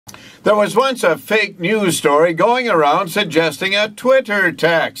There was once a fake news story going around suggesting a Twitter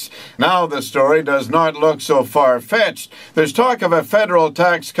tax. Now the story does not look so far-fetched. There's talk of a federal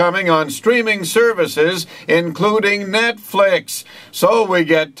tax coming on streaming services, including Netflix. So we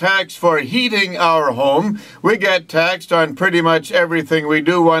get taxed for heating our home, we get taxed on pretty much everything we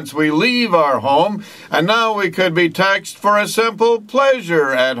do once we leave our home, and now we could be taxed for a simple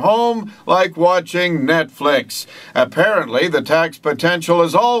pleasure at home, like watching Netflix. Apparently, the tax potential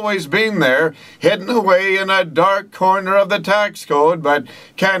has always been there, hidden away in a dark corner of the tax code, but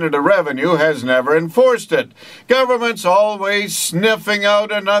Canada Revenue has never enforced it. Government's always sniffing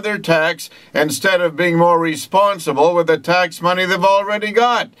out another tax instead of being more responsible with the tax money they've already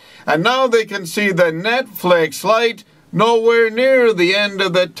got. And now they can see the Netflix light nowhere near the end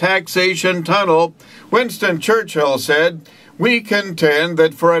of the taxation tunnel. Winston Churchill said, "We contend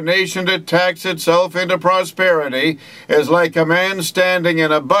that for a nation to tax itself into prosperity is like a man standing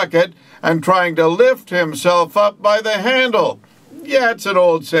in a bucket and trying to lift himself up by the handle." Yeah, it's an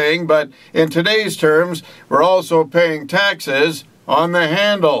old saying, but in today's terms, we're also paying taxes on the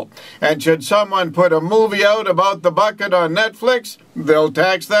handle. And should someone put a movie out about the bucket on Netflix, they'll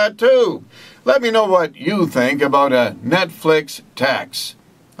tax that too. Let me know what you think about a Netflix tax.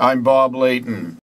 I'm Bob Layton.